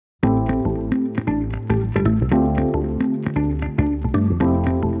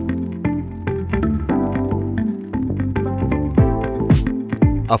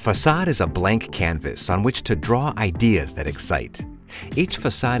A facade is a blank canvas on which to draw ideas that excite. Each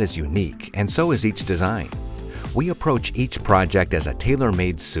facade is unique, and so is each design. We approach each project as a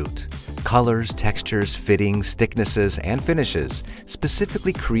tailor-made suit. Colors, textures, fittings, thicknesses, and finishes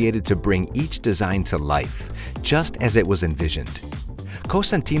specifically created to bring each design to life, just as it was envisioned.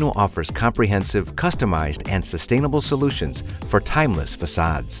 Cosentino offers comprehensive, customized, and sustainable solutions for timeless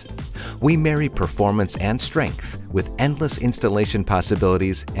facades. We marry performance and strength with endless installation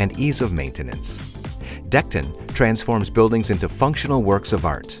possibilities and ease of maintenance. Dekton transforms buildings into functional works of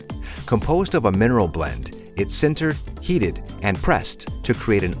art. Composed of a mineral blend, it's sintered, heated, and pressed to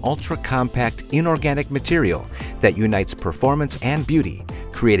create an ultra-compact inorganic material that unites performance and beauty,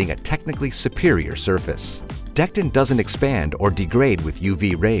 creating a technically superior surface. Dekton doesn't expand or degrade with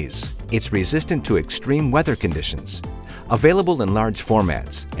UV rays. It's resistant to extreme weather conditions. Available in large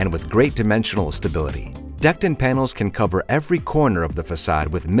formats and with great dimensional stability, Dekton panels can cover every corner of the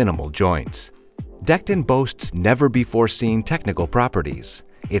facade with minimal joints. Dekton boasts never-before-seen technical properties.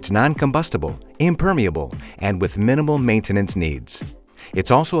 It's non-combustible, impermeable, and with minimal maintenance needs.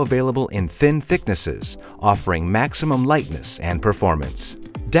 It's also available in thin thicknesses, offering maximum lightness and performance.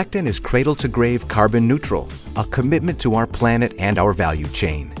 Dekton is cradle-to-grave carbon neutral, a commitment to our planet and our value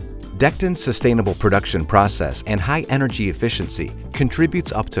chain. Dekton's sustainable production process and high energy efficiency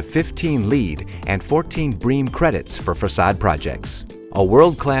contributes up to 15 LEED and 14 BREEAM credits for facade projects. A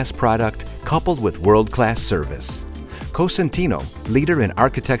world-class product coupled with world-class service. Cosentino, leader in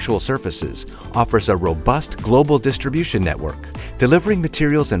architectural surfaces, offers a robust global distribution network, delivering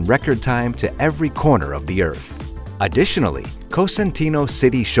materials in record time to every corner of the earth. Additionally, Cosentino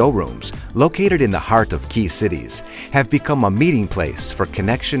city showrooms, located in the heart of key cities, have become a meeting place for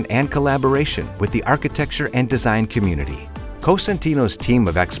connection and collaboration with the architecture and design community. Cosentino's team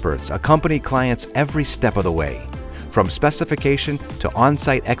of experts accompany clients every step of the way, from specification to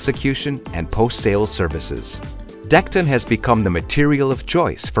on-site execution and post-sales services. Dekton has become the material of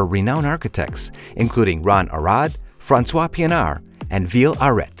choice for renowned architects, including Ron Arad, François Pienaar, and Ville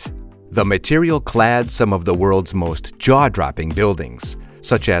Arret. The material clad some of the world's most jaw-dropping buildings,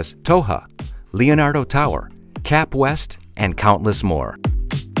 such as Toha, Leonardo Tower, Cap West, and countless more.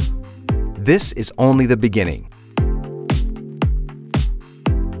 This is only the beginning.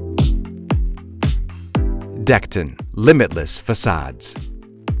 Dekton, limitless facades.